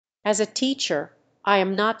As a teacher, I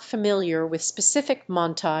am not familiar with specific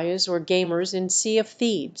montages or gamers in Sea of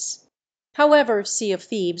Thieves. However, Sea of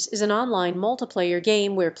Thieves is an online multiplayer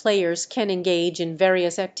game where players can engage in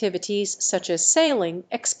various activities such as sailing,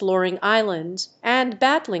 exploring islands, and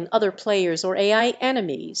battling other players or AI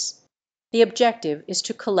enemies. The objective is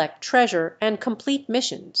to collect treasure and complete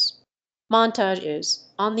missions. Montages,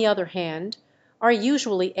 on the other hand, are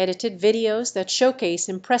usually edited videos that showcase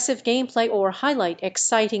impressive gameplay or highlight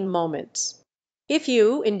exciting moments. If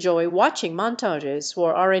you enjoy watching montages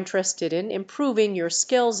or are interested in improving your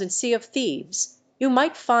skills in Sea of Thieves, you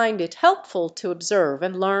might find it helpful to observe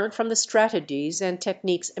and learn from the strategies and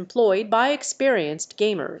techniques employed by experienced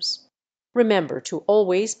gamers. Remember to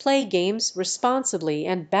always play games responsibly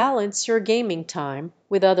and balance your gaming time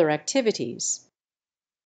with other activities.